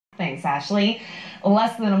Thanks, Ashley.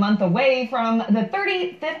 Less than a month away from the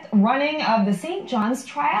 35th running of the St. John's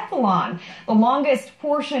Triathlon. The longest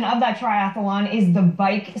portion of that triathlon is the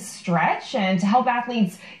bike stretch, and to help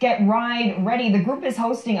athletes get ride ready, the group is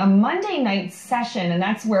hosting a Monday night session, and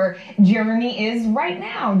that's where Jeremy is right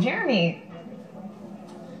now. Jeremy.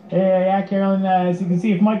 Yeah, Carolyn, as you can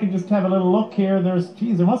see, if Mike could just have a little look here, there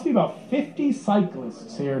must be about 50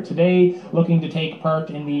 cyclists here today looking to take part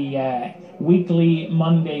in the weekly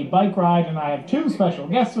Monday bike ride, and I have two special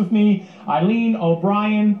guests with me, Eileen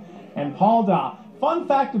O'Brien and Paul Daw. Fun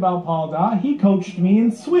fact about Paul Daw, he coached me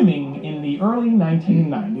in swimming in the early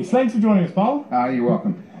 1990s. Thanks for joining us, Paul. You're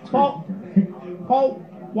welcome. Paul,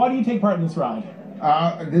 why do you take part in this ride?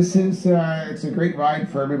 It's a great ride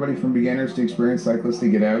for everybody from beginners to experienced cyclists to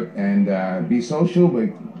get out and be social, but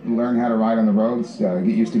learn how to ride on the roads, get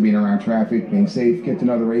used to being around traffic, being safe, get to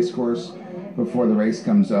know the race course before the race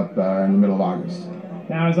comes up in the middle of August.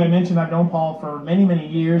 Now, as I mentioned, I've known Paul for many, many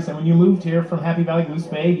years, and when you moved here from Happy Valley Goose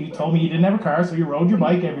Bay, you told me you didn't have a car, so you rode your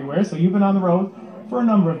bike everywhere, so you've been on the road for a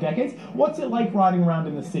number of decades. What's it like riding around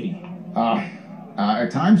in the city?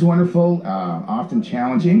 At times wonderful, often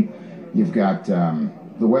challenging. You've got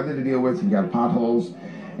the weather to deal with, you've got potholes,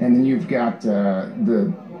 and then you've got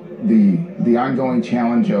the ongoing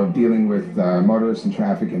challenge of dealing with motorists and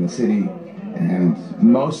traffic in the city. And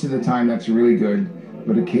most of the time that's really good,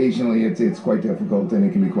 but occasionally it's quite difficult and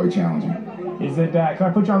it can be quite challenging. Is it, can I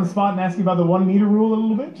put you on the spot and ask you about the 1 meter rule a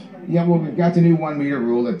little bit? Yeah, well, we've got the new 1 meter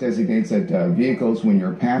rule that designates that vehicles, when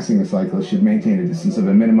you're passing a cyclist, should maintain a distance of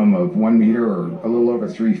a minimum of 1 meter or a little over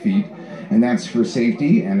 3 feet. And that's for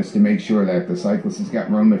safety, and it's to make sure that the cyclist has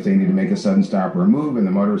got room if they need to make a sudden stop or a move, and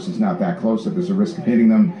the motorist is not that close that there's a risk of hitting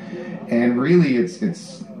them. And really,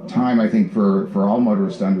 it's time, I think, for all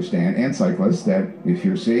motorists to understand, and cyclists, that if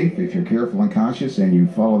you're safe, if you're careful and cautious, and you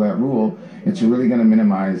follow that rule, it's really going to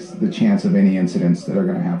minimize the chance of any incidents that are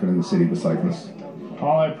going to happen in the city with cyclists.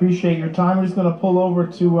 Paul, I appreciate your time. We're just going to pull over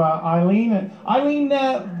to Eileen. Eileen,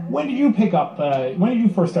 when did you pick up, when did you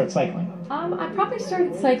first start cycling? I probably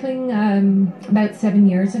started cycling about 7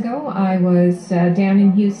 years ago. I was down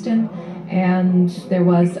in Houston, and there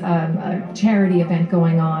was a charity event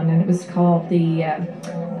going on, and it was called the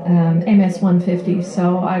MS 150.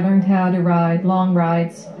 So I learned how to ride long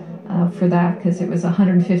rides for that, because it was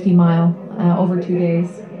 150 mile over 2 days.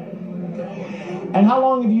 And how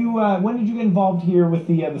long have you, when did you get involved here with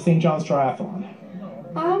the St. John's Triathlon?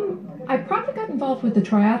 I probably got involved with the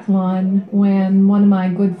triathlon when one of my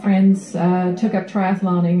good friends took up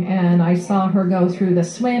triathloning, and I saw her go through the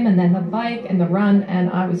swim and then the bike and the run, and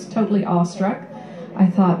I was totally awestruck. I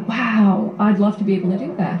thought, wow, I'd love to be able to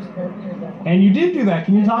do that. And you did do that.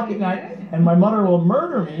 Can you talk at night? And my mother will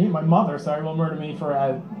murder me. My mother, sorry, will murder me for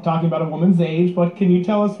talking about a woman's age. But can you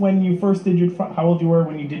tell us when you first did how old you were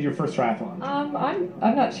when you did your first triathlon?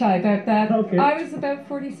 I'm not shy about that. Okay. I was about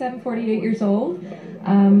 47, 48 years old.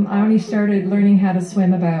 I only started learning how to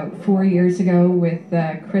swim about 4 years ago with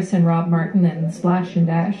Chris and Rob Martin and Splash and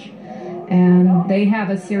Dash. And they have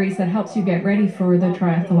a series that helps you get ready for the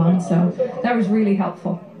triathlon, so that was really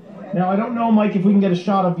helpful. Now, I don't know, Mike, if we can get a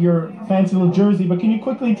shot of your fancy little jersey, but can you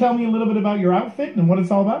quickly tell me a little bit about your outfit and what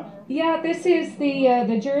it's all about? Yeah, this is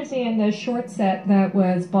the jersey and the short set that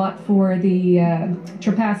was bought for the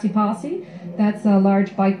Trapassi Posse. That's a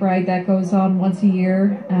large bike ride that goes on once a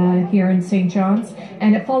year here in St. John's,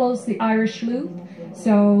 and it follows the Irish Loop.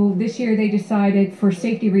 So this year they decided, for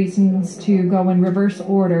safety reasons, to go in reverse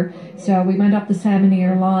order. So we went up the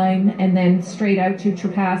Salmonier line and then straight out to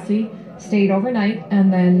Trapassi, stayed overnight,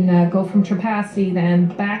 and then go from Trapassi then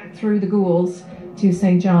back through the Ghouls to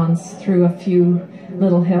St. John's through a few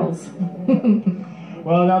little hills.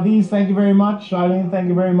 Well, now thank you very much. Eileen, thank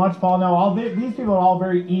you very much. Paul, now these people are all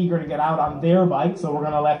very eager to get out on their bikes, so we're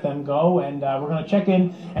going to let them go, and we're going to check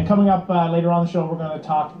in. And coming up later on the show, we're going to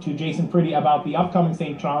talk to Jason Pretty about the upcoming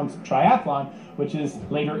St. John's Triathlon, which is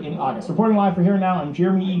later in August. Reporting live for Here Now, I'm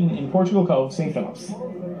Jeremy Eaton in Portugal Cove, St. Phillips.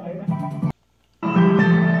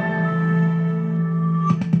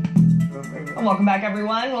 Welcome back,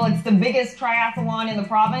 everyone. Well, it's the biggest triathlon in the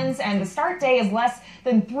province, and the start day is less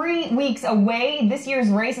than 3 weeks away. This year's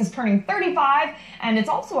race is turning 35, and it's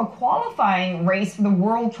also a qualifying race for the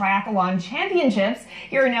World Triathlon Championships.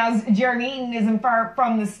 Here Now's Jeremy Eaton isn't far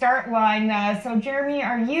from the start line. So, Jeremy,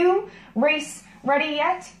 are you race ready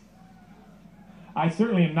yet? I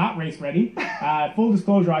certainly am not race ready. Full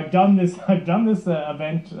disclosure, I've done this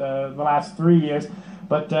event the last 3 years.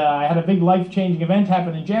 But I had a big life-changing event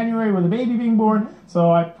happen in January with a baby being born,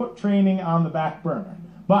 so I put training on the back burner.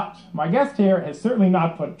 But my guest here has certainly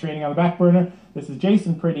not put training on the back burner. This is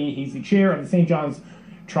Jason Pretty. He's the chair of the St. John's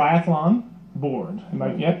Triathlon board.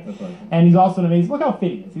 Yeah, that's right. And he's also an amazing. Look how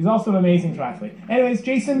fit he is. He's also an amazing triathlete. Anyways,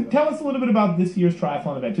 Jason, tell us a little bit about this year's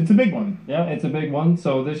triathlon event. It's a big one. Yeah, it's a big one.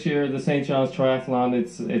 So this year, the St. John's Triathlon,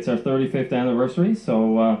 it's our 35th anniversary.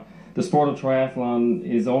 So the sport of triathlon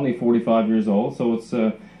is only 45 years old. So it's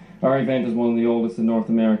our event is one of the oldest in North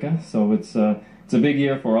America. So it's a big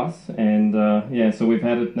year for us. And yeah, so we've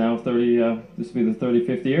had it now 30. This will be the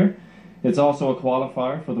 35th year. It's also a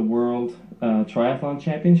qualifier for the World Triathlon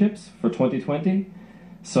Championships for 2020.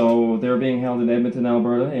 So they're being held in Edmonton,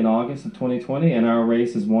 Alberta in August of 2020, and our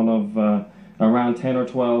race is one of around 10 or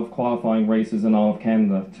 12 qualifying races in all of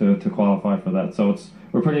Canada to qualify for that. So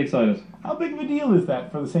we're pretty excited. How big of a deal is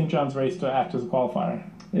that for the St. John's race to act as a qualifier?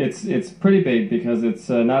 It's pretty big because it's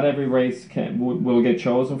not every race will get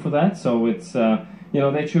chosen for that. So it's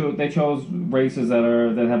they chose races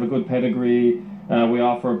that have a good pedigree. We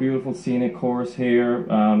offer a beautiful scenic course here.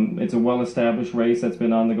 It's a well-established race that's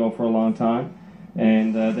been on the go for a long time,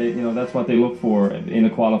 and that's what they look for in a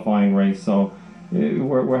qualifying race. So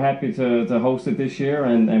we're happy to host it this year,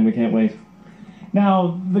 and we can't wait.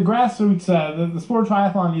 Now, the grassroots, the sport of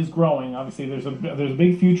triathlon is growing. Obviously, there's a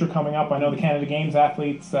big future coming up. I know the Canada Games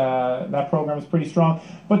athletes, that program is pretty strong.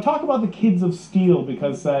 But talk about the Kids of Steel,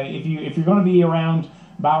 because if you're going to be around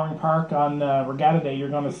Bowring Park on Regatta Day, you're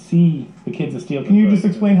going to see the Kids of Steel. Can you just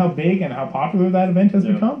explain how big and how popular that event has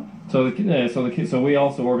become? So so we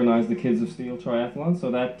also organize the Kids of Steel Triathlon.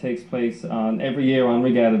 So that takes place every year on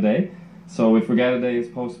Regatta Day. So if Regatta Day is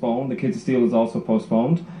postponed, the Kids of Steel is also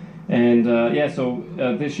postponed. And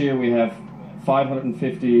this year we have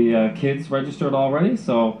 550 kids registered already.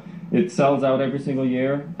 So it sells out every single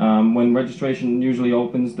year. When registration usually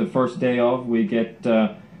opens the first day of, we get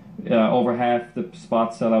over half the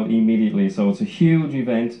spots sell out immediately. So it's a huge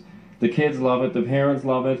event. The kids love it. The parents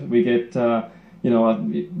love it. We get,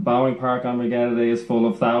 Bowring Park on Regatta Day is full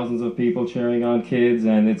of thousands of people cheering on kids,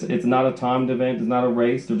 and it's not a timed event. It's not a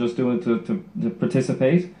race. They're just doing it to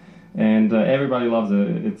participate, and everybody loves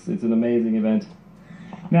it. It's an amazing event.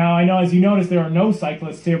 Now, I know, as you notice, there are no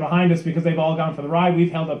cyclists here behind us because they've all gone for the ride.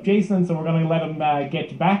 We've held up Jason, so we're going to let him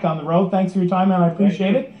get back on the road. Thanks for your time, man. I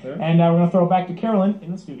appreciate it. Sure. And we're going to throw it back to Carolyn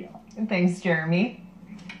in the studio. Thanks, Jeremy.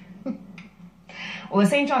 Well, the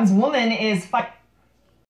St. John's woman is fighting.